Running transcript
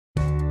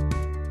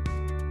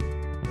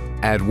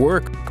At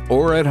work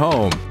or at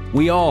home,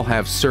 we all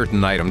have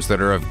certain items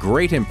that are of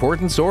great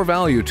importance or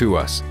value to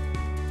us.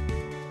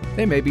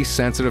 They may be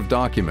sensitive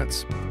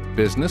documents,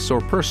 business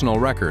or personal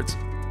records,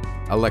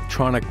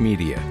 electronic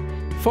media,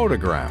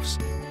 photographs,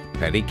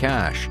 petty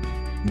cash,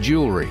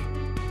 jewelry,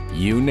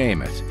 you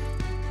name it.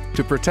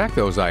 To protect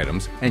those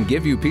items and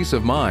give you peace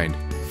of mind,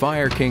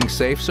 FireKing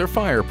safes are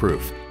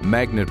fireproof,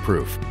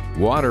 magnet-proof,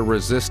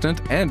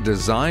 water-resistant, and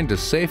designed to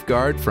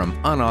safeguard from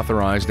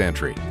unauthorized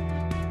entry.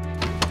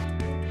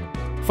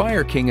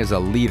 FireKing is a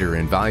leader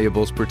in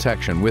valuables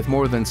protection with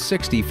more than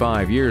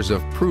 65 years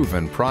of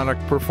proven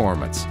product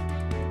performance.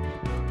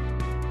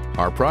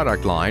 Our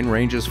product line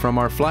ranges from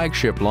our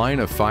flagship line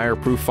of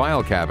fireproof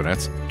file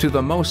cabinets to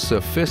the most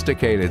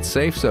sophisticated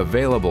safes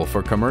available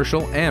for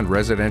commercial and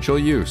residential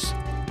use.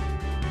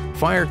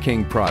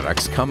 FireKing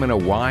products come in a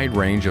wide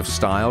range of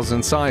styles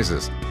and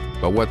sizes,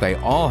 but what they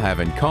all have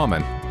in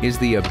common is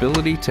the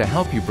ability to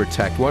help you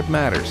protect what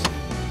matters.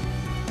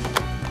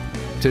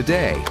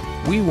 Today,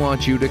 we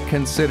want you to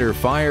consider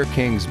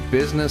FireKing's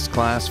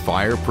business-class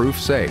fireproof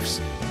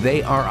safes.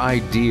 They are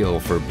ideal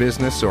for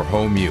business or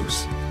home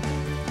use.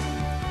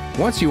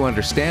 Once you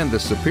understand the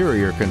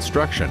superior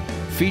construction,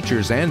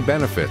 features, and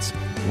benefits,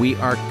 we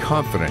are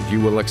confident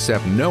you will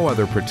accept no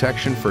other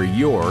protection for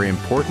your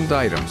important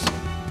items.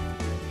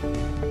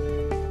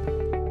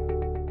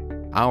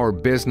 Our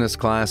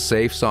business-class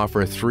safes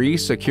offer 3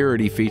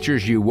 security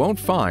features you won't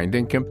find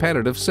in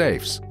competitive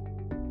safes.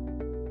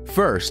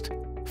 First,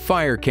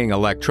 FireKing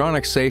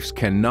electronic safes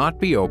cannot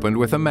be opened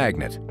with a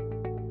magnet.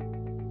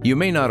 You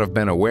may not have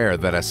been aware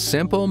that a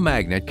simple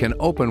magnet can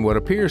open what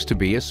appears to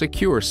be a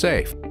secure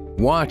safe.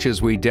 Watch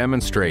as we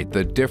demonstrate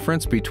the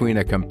difference between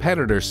a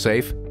competitor's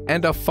safe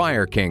and a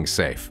FireKing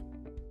safe.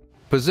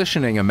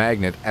 Positioning a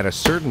magnet at a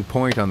certain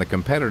point on the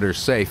competitor's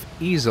safe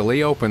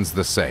easily opens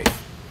the safe.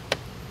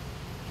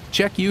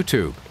 Check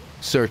YouTube,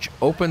 search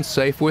 "Open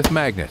Safe with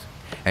Magnet,"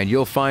 and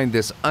you'll find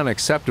this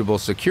unacceptable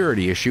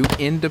security issue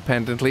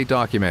independently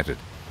documented.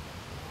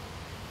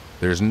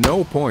 There's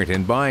no point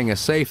in buying a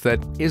safe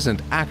that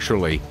isn't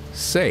actually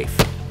safe.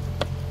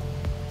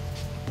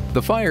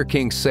 The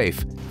FireKing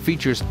safe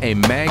features a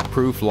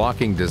mag-proof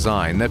locking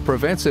design that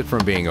prevents it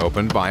from being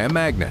opened by a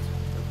magnet.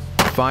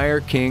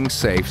 FireKing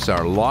safes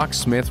are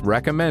locksmith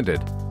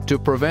recommended to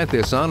prevent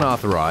this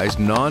unauthorized,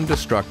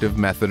 non-destructive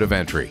method of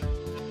entry.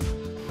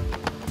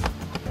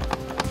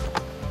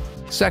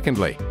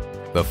 Secondly,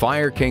 the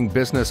FireKing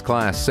business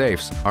class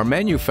safes are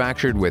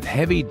manufactured with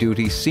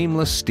heavy-duty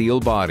seamless steel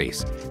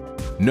bodies.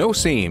 No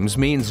seams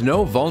means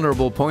no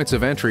vulnerable points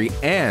of entry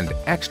and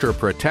extra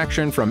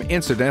protection from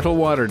incidental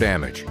water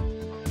damage.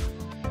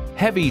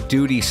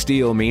 Heavy-duty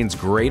steel means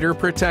greater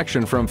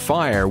protection from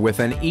fire with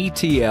an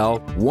ETL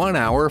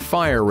 1-hour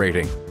fire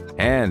rating.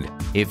 And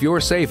if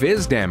your safe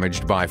is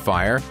damaged by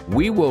fire,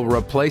 we will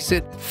replace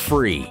it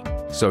free,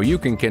 so you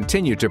can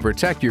continue to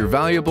protect your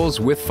valuables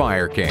with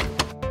FireKing.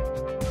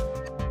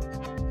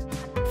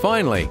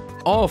 Finally,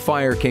 all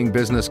FireKing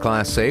business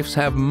class safes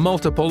have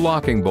multiple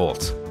locking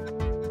bolts,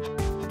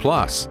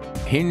 plus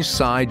hinge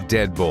side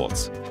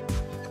deadbolts.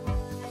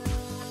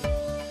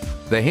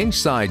 The hinge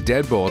side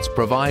deadbolts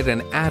provide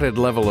an added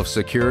level of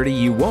security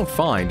you won't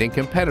find in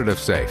competitive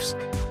safes.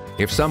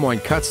 If someone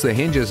cuts the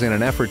hinges in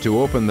an effort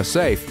to open the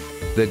safe,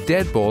 the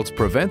deadbolts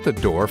prevent the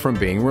door from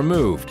being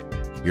removed.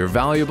 Your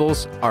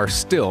valuables are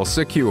still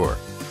secure.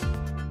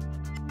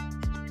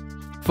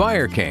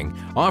 FireKing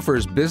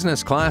offers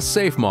business-class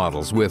safe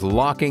models with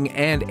locking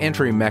and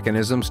entry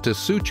mechanisms to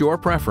suit your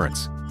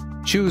preference.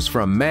 Choose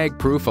from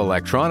mag-proof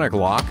electronic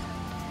lock,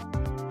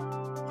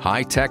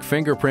 high-tech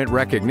fingerprint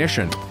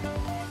recognition,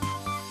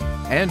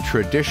 and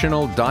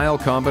traditional dial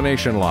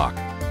combination lock.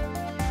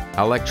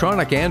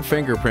 Electronic and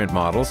fingerprint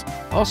models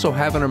also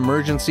have an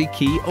emergency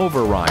key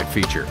override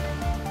feature.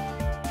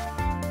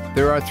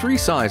 There are 3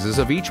 sizes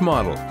of each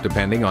model,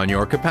 depending on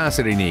your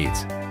capacity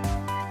needs.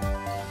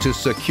 To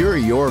secure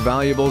your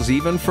valuables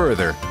even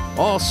further,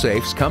 all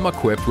safes come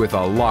equipped with a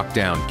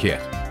lockdown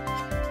kit.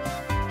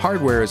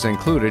 Hardware is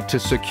included to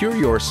secure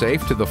your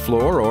safe to the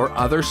floor or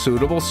other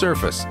suitable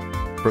surface,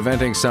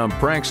 preventing some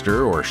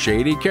prankster or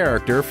shady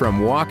character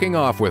from walking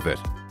off with it.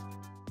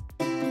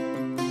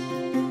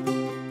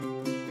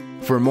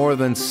 For more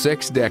than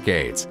 6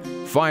 decades,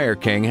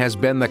 FireKing has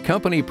been the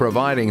company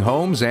providing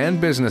homes and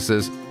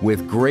businesses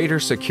with greater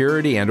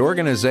security and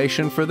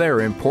organization for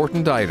their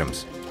important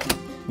items.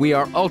 We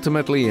are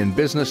ultimately in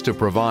business to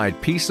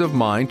provide peace of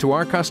mind to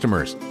our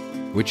customers,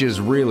 which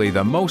is really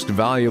the most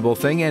valuable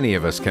thing any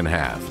of us can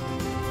have.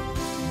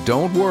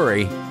 Don't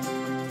worry,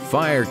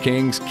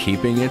 FireKing's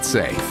keeping it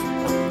safe.